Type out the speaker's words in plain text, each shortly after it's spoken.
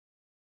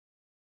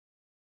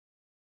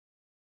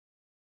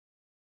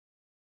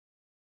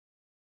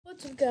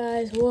What's up,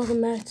 guys?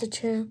 Welcome back to the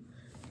channel.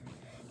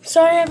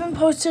 Sorry I haven't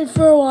posted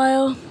for a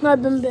while.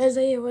 I've been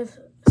busy with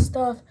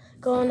stuff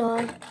going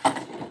on.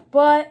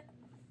 But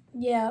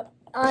yeah,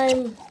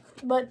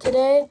 but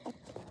today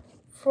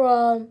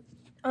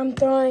I'm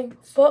throwing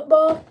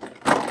football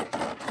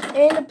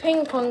and a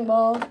ping pong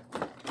ball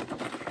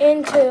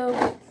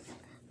into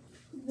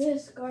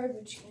this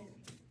garbage can.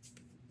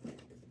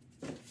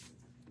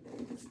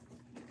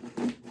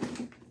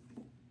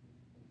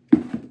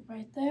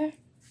 Right there.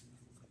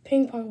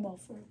 Ping pong ball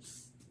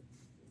first.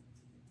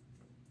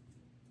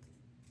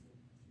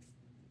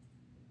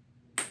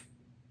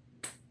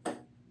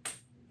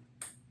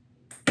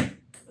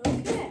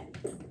 Okay.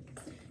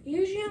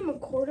 Usually I'm a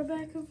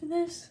quarterback over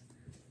this,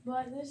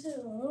 but this is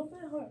a little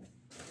bit hard.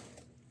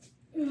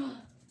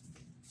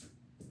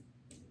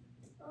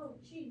 Oh,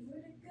 gee,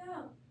 where'd it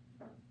go?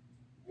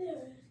 There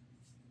it is.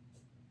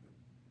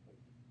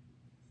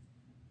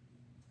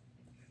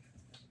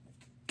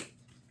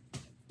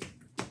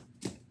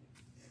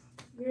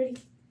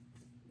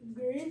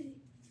 Gritty.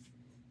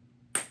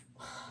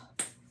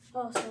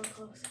 Oh, so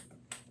close.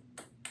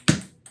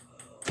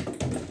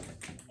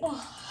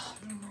 Oh,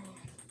 man.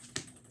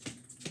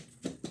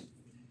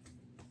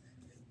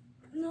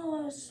 No, I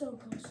was so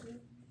close to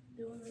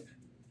doing it.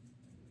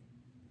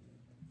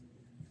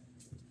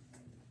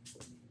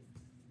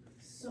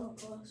 So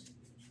close.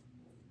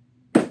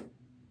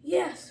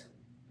 Yes!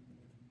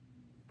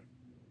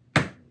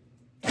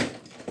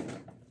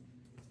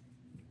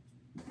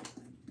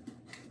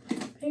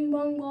 Ping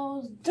pong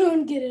balls,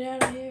 don't get it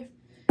out of here.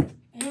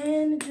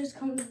 And it just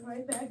comes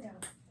right back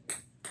down.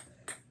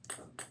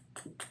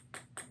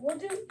 We'll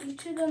do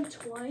each of them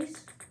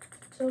twice.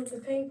 So if the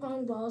ping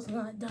pong ball's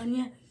not done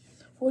yet,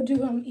 we'll do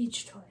them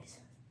each twice.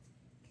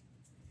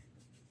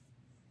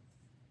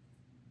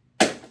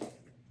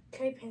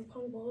 Okay, ping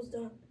pong ball's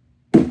done.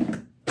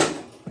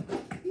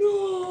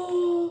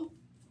 No!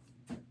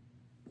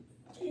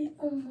 It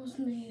almost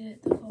made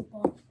it, the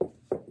football.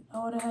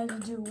 I would have had to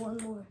do one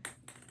more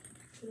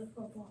to the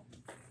football.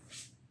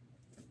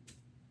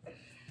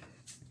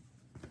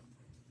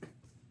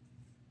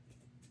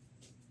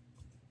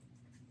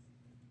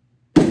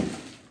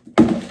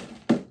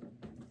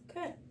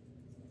 Okay,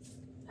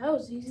 that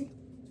was easy.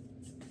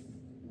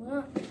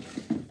 Wow,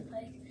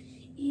 like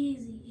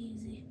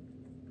easy.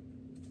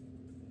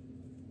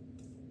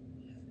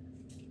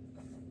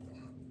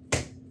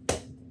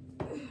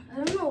 I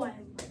don't know why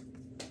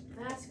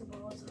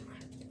basketball is on my.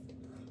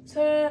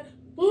 Sir,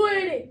 Blue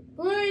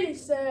 80,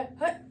 sir.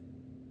 Hey.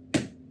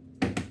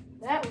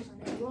 That was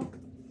unable.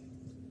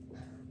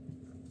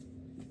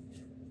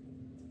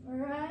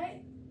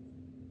 Alright.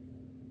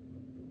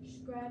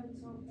 Just grabbing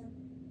something.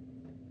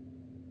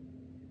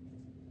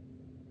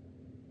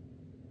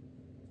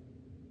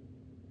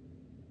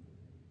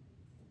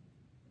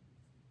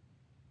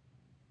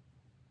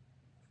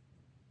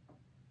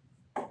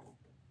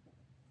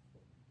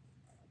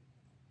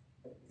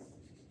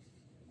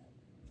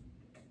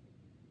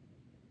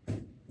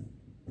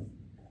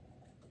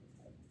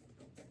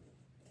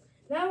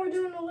 Now we're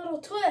doing a little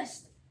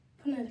twist.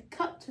 Putting a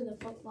cup to the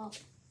football.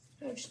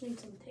 I just need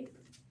some tape.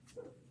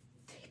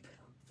 Tape it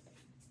on.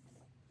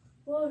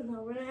 Well,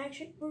 no, we're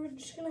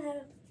just gonna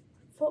have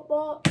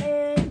football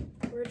and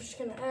we're just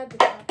gonna add the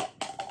cup.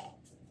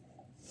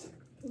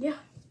 Yeah.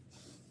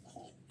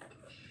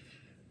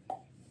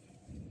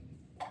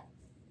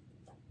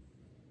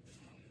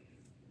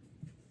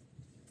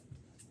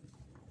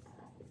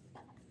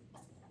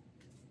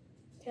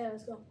 Okay,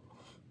 let's go.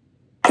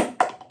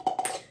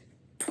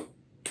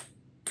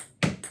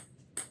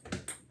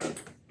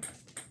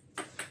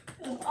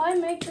 If I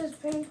make this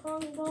ping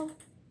pong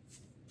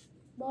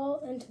ball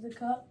into the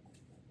cup,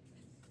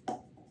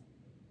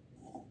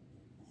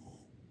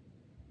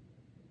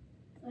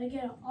 I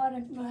get an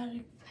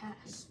automatic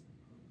pass.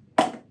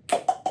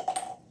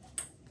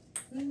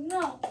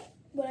 No,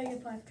 but I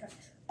get 5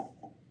 tries.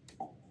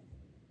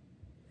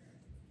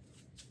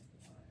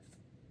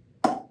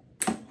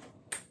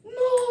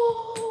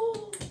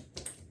 No!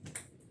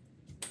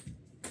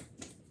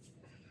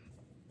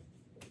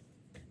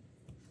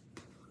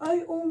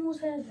 I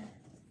almost had that.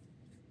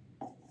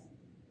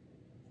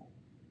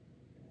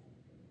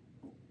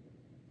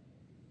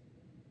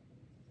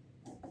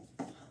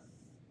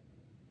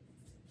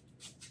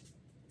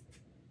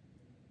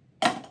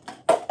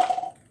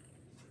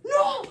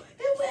 No!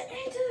 It went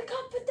into the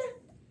cup, but then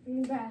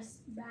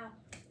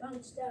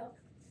bounced out.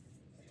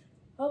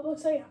 Oh, it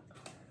looks like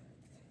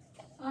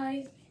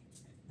I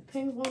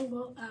ping pong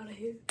ball out of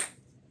here.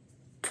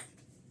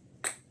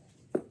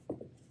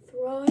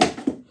 Throw it.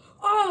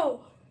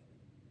 Oh!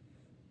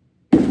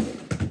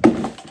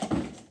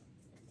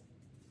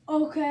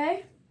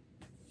 Okay.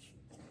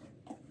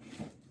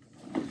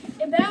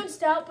 It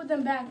bounced out, but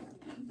then back.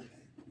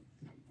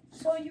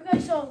 So you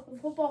guys saw the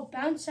football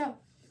bounce out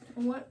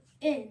and went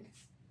in.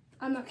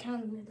 I'm not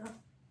counting it though.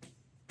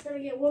 Gotta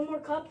get one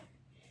more cup,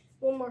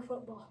 one more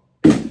football.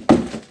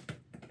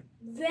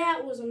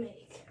 That was a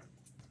make.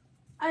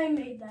 I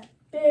made that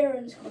fair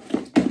and square.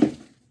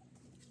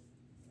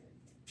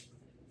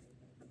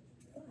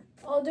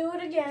 I'll do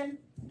it again.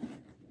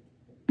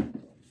 It's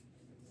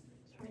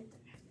right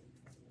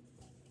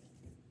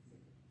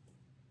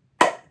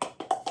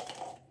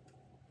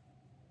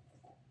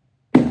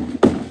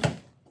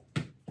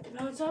there.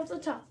 Bounce off the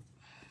top.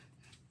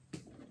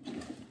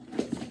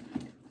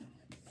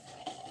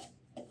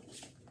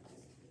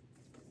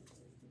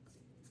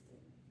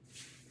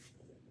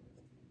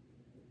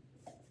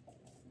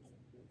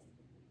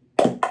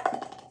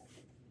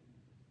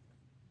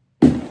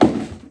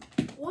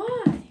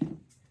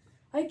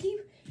 I keep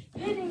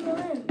hitting the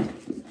rim.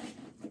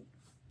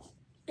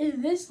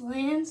 If this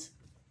lands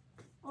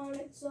on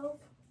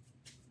itself,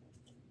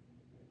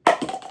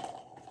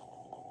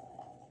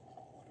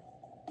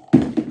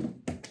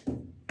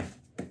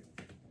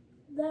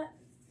 that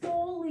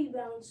fully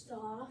bounced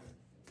off.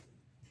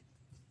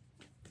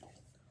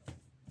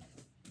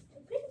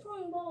 The ping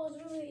pong ball is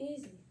really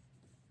easy.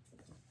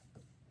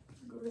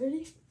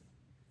 Ready?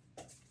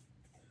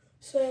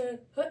 So,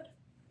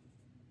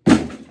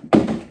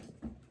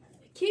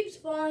 keeps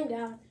falling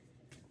down.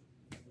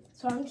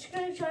 So I'm just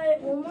going to try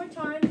it one more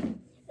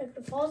time. If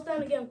it falls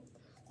down again,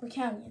 we're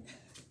counting it.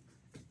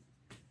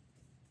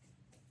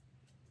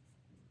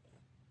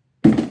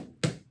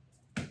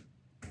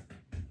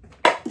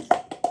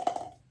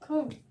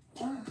 Come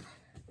on.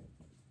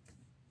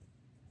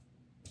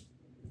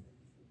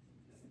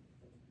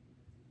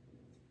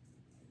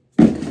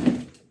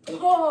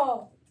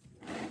 Oh!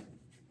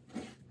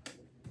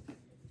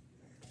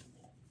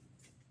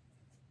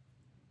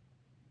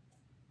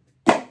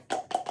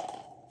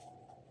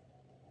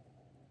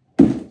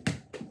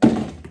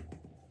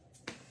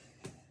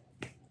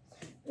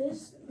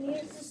 This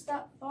needs to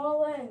stop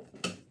falling.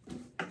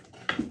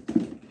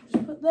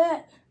 Just put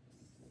that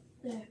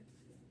there.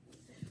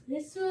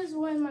 This was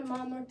when my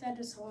mom worked at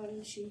a salon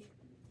and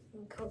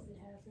when COVID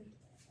happened.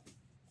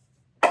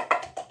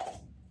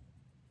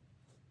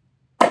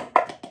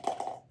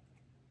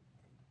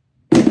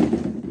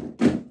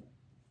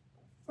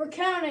 We're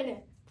counting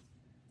it.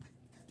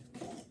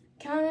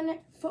 Counting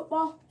it.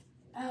 Football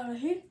out of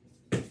here.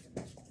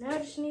 Now I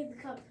just need the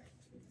cup.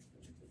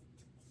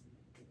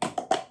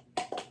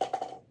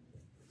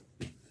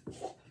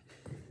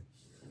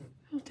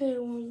 Okay,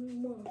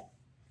 one more.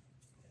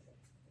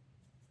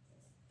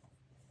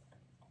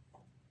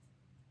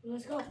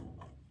 Let's go.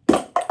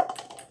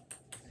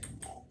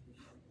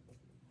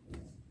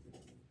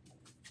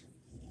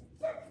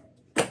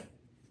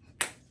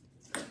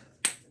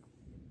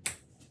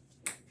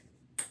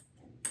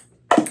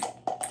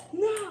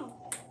 No!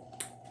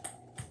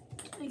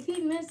 I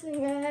keep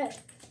missing it.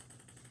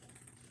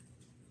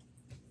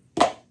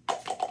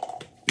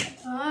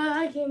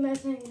 I keep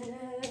missing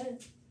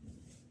it.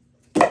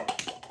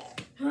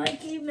 I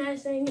keep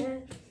messing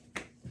it.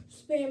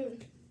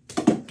 Spamming.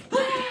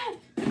 Ah!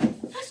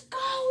 Let's go!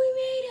 We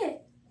made it!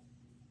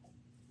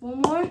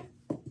 One more.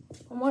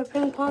 One more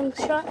ping pong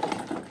shot.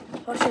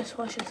 Watch this,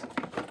 watch this.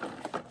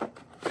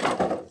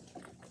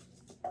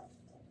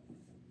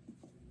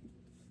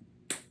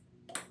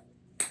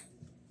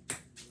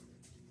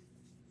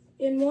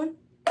 In one.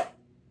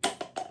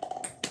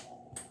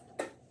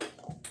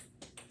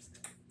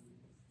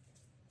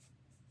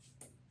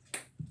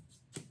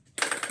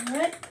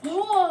 Alright.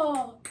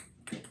 Oh!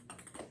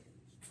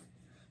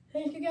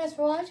 Thank you guys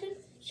for watching.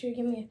 Sure,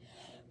 give me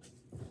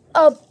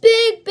a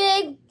big,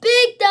 big,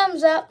 big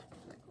thumbs up.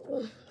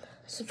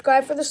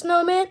 Subscribe for the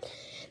snowman.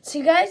 See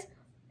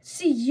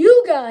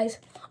you guys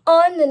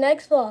on the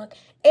next vlog.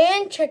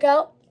 And check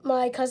out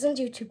my cousin's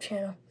YouTube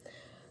channel,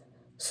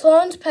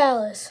 Sloan's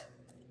Palace.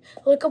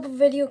 Look up a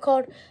video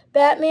called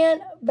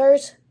Batman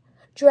vs.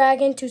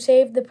 Dragon to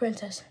Save the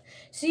Princess.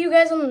 See you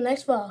guys on the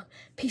next vlog.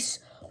 Peace.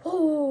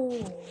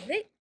 Ooh.